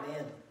right?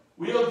 Amen.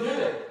 We'll do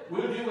it.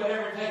 We'll do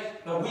whatever it takes,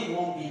 but we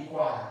won't be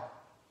quiet.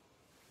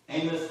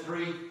 Amos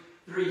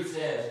 3:3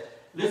 says,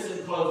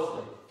 listen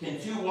closely.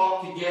 Can two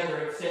walk together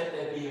except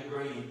they be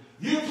agreed?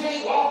 You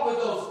can't walk with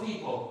those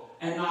people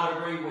and not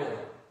agree with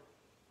them.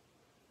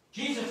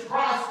 Jesus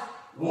Christ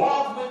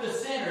walked with the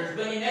sinners,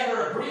 but he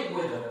never agreed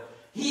with them.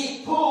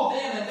 He pulled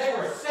them and they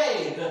were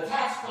saved, the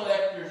tax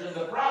collectors and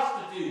the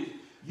prostitutes.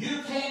 You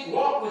can't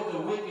walk with the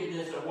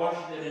wickedness of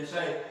Washington and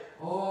say,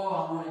 oh,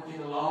 I want to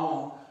get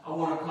along. I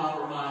want to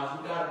compromise.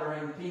 We've got to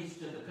bring peace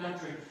to the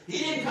country. He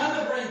didn't come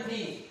to bring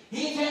peace.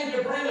 He came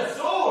to bring a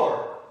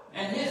sword.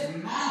 And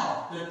his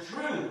mouth, the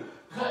truth,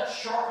 cut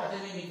sharper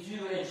than any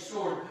two-edged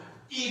sword,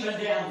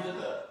 even down to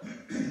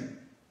the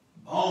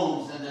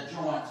bones and the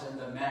joints and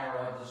the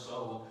marrow of the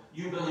soul.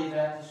 You believe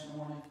that this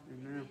morning?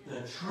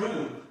 The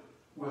truth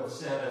will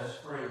set us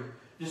free.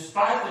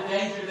 Despite the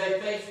danger they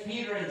faced,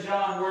 Peter and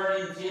John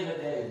weren't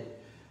intimidated.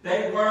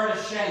 They weren't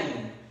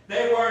ashamed.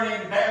 They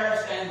weren't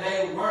embarrassed, and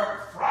they weren't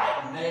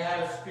frightened. They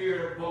had a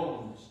spirit of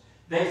boldness.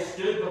 They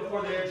stood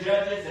before their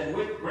judges, and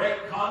with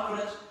great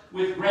confidence,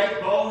 with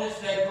great boldness,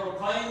 they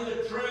proclaimed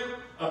the truth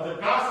of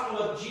the gospel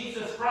of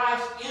Jesus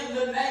Christ in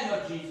the name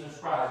of Jesus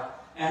Christ.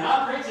 And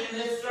I'm preaching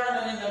this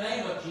sermon in the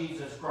name of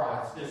Jesus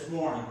Christ this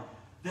morning.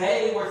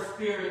 They were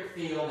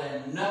spirit-filled,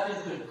 and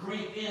nothing could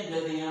creep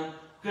into them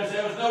because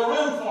there was no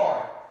room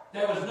for it.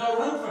 There was no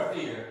room for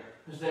fear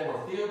because they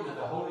were filled with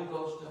the Holy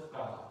Ghost of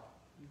God.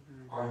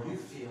 Are you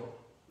filled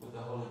with the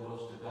Holy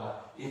Ghost of God?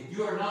 If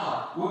you're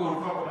not, we're going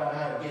to talk about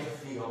how to get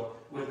filled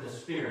with the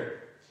Spirit.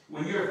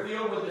 When you're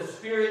filled with the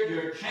Spirit,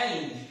 you're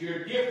changed.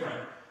 You're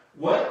different.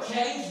 What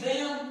changed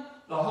them?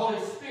 The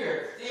Holy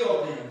Spirit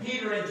filled them.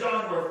 Peter and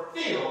John were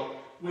filled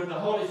with the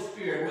Holy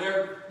Spirit.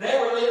 They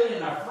were living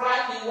in a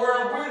frightening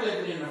world. We're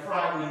living in a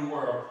frightening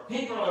world.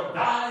 People are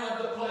dying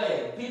of the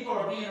plague. People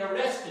are being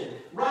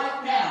arrested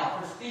right now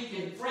for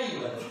speaking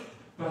freely.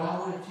 But I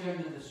want to tell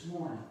you this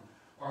morning,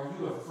 are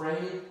you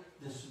afraid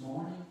this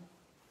morning?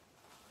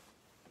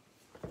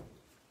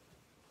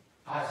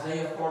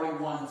 Isaiah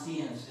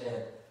 41:10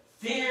 said,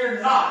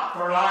 fear not,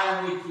 for I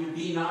am with you.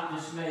 Be not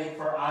dismayed,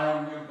 for I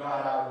am your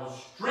God. I will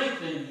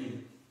strengthen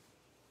you.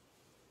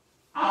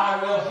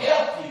 I will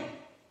help you.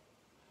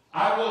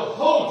 I will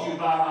hold you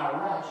by my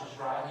righteous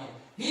right hand.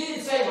 He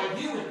didn't say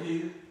what you would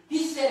do.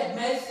 He said,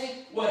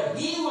 Macy, what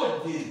he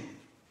would do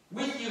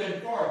with you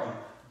and for you.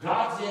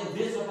 God's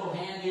invisible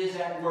hand is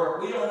at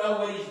work. We don't know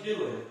what he's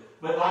doing.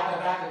 But like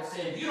Habakkuk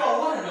said, you don't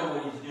want to know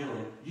what he's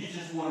doing. You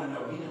just want to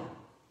know him.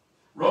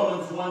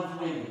 Romans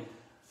 1:20.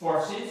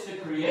 For since the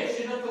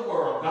creation of the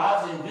world,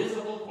 God's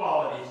invisible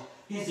qualities,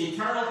 his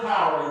eternal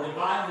power and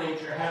divine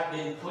nature have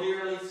been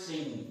clearly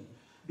seen,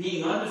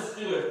 being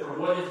understood for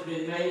what has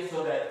been made,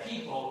 so that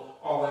people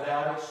are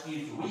without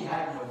excuse. We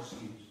have no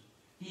excuse.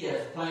 He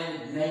has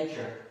planted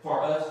nature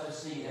for us to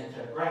see and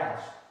to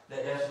grasp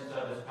the essence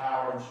of his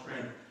power and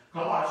strength.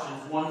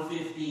 Colossians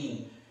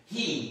 1:15.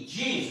 He,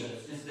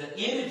 Jesus, is the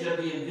image of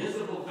the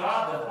invisible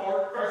God, the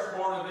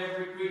firstborn of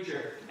every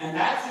creature. And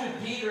that's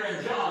who Peter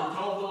and John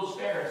told those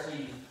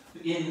Pharisees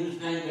in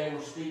whose name they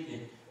were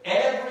speaking.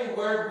 Every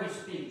word we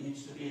speak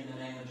needs to be in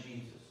the name of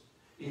Jesus.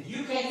 If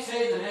you can't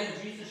say it in the name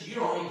of Jesus, you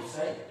don't need to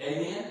say it.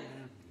 Amen?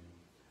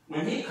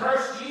 When he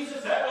cursed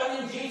Jesus, that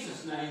wasn't in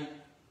Jesus' name.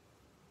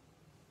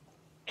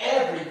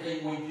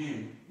 Everything we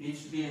do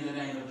needs to be in the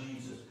name of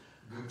Jesus.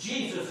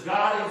 Jesus,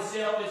 God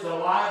himself, is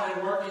alive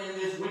and working in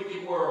this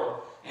wicked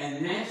world.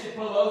 And Nancy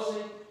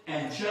Pelosi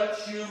and Chuck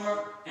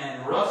Schumer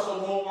and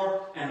Russell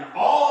Moore and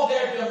all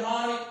their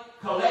demonic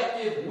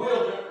collective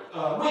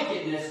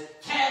wickedness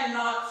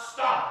cannot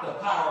stop the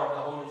power of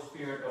the Holy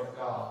Spirit of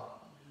God.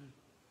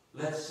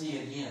 Let's see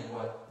again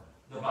what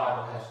the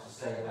Bible has to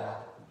say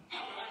about it.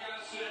 I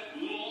said,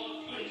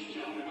 Lord, please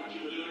tell me what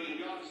you were doing. And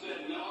God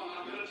said, no, I'm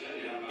not going to tell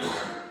you about it.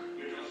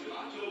 Because if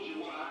I told you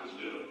what I was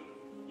doing,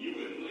 you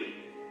wouldn't believe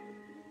it.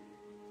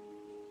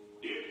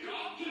 If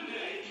God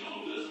today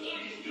told us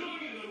what he's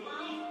doing in the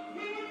world,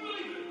 we wouldn't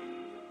believe it.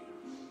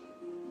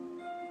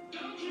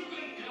 Don't you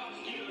think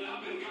God's given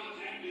up and God's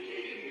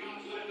abdicated and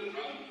God's left the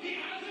throne? He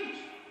hasn't.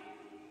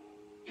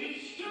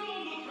 He's still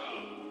on the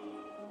throne.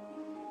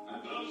 And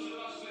those of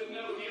us that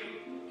know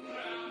him put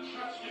our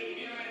trust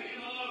in him and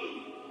him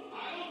alone.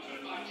 I don't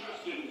put my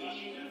trust in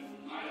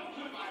Washington. I don't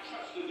put my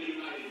trust in the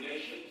United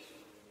Nations.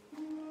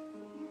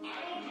 I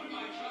don't put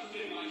my trust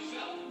in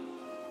myself.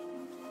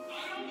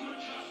 I don't put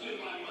trust in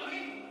my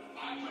money.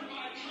 I put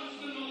my trust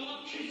in the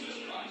Lord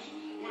Jesus Christ.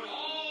 When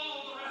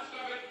all the rest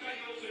of it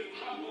fails and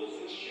crumbles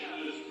and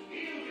shatters,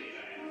 he'll be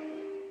there.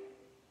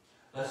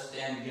 Let's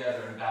stand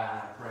together and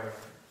bow in prayer.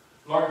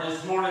 Lord,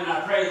 this morning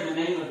I pray in the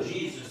name of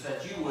Jesus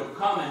that you would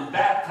come and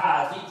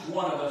baptize each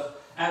one of us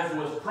as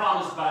was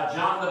promised by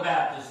John the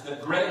Baptist, the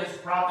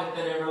greatest prophet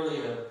that ever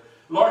lived.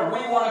 Lord, we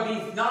want to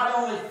be not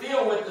only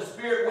filled with the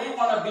Spirit, we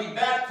want to be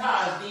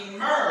baptized,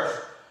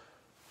 immersed,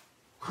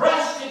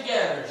 crushed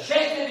together,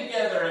 shaken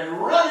together, and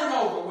running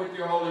over with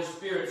your Holy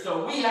Spirit.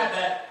 So we have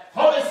that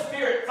Holy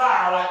Spirit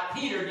fire like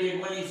Peter did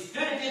when he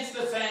stood against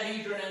the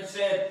Sanhedrin and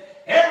said,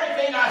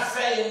 everything I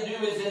say and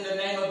do is in the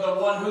name of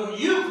the one whom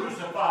you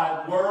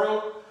crucified,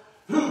 world,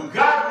 who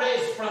God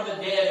raised from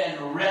the dead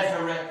and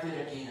resurrected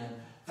again.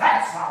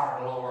 That's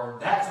our Lord.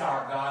 That's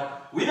our God.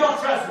 We don't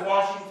trust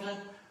Washington.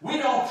 We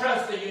don't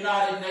trust the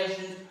United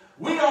Nations.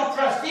 We don't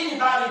trust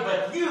anybody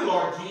but you,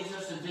 Lord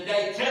Jesus. And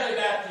today, Kelly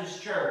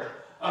Baptist Church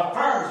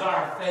affirms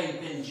our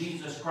faith in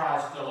Jesus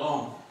Christ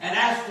alone and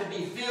asks to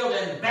be filled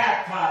and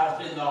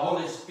baptized in the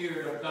Holy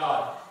Spirit of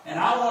God. And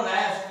I want to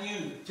ask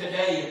you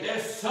today, if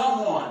there's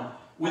someone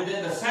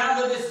within the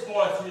sound of this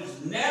voice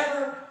who's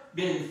never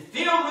been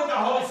filled with the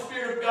Holy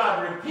Spirit of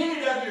God,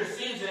 repented of your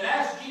sins, and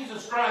asked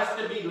Jesus Christ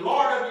to be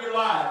Lord of your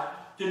life,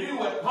 to do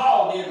what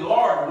Paul did,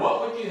 Lord,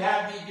 what would you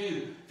have me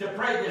do? To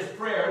pray this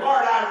prayer.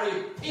 Lord, I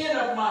repent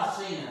of my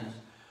sins.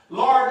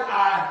 Lord,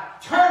 I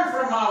turn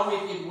from my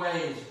wicked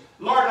ways.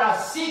 Lord, I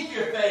seek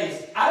your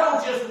face. I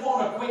don't just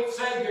want a quick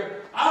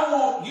Savior. I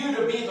want you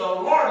to be the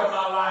Lord of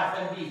my life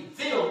and be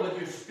filled with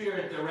your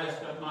Spirit the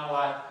rest of my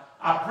life.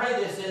 I pray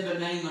this in the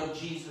name of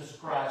Jesus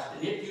Christ.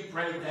 And if you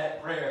prayed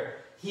that prayer,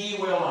 he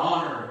will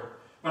honor it.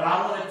 But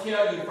I want to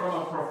tell you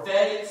from a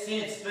prophetic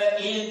sense, the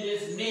end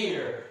is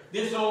near.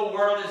 This old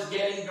world is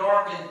getting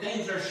dark and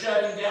things are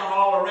shutting down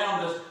all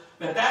around us.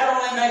 But that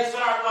only makes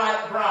our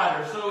light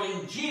brighter. So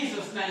in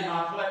Jesus' name,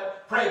 I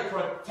pray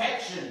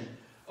protection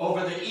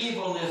over the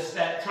evilness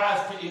that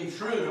tries to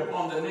intrude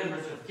upon the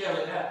members of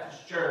Kelly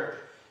Baptist Church.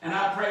 And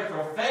I pray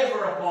for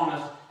favor upon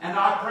us. And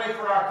I pray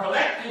for our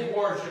collective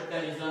worship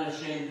that is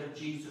unashamed of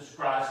Jesus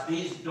Christ.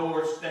 These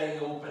doors stay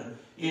open.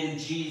 In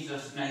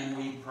Jesus' name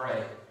we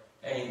pray.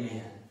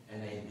 Amen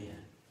and amen.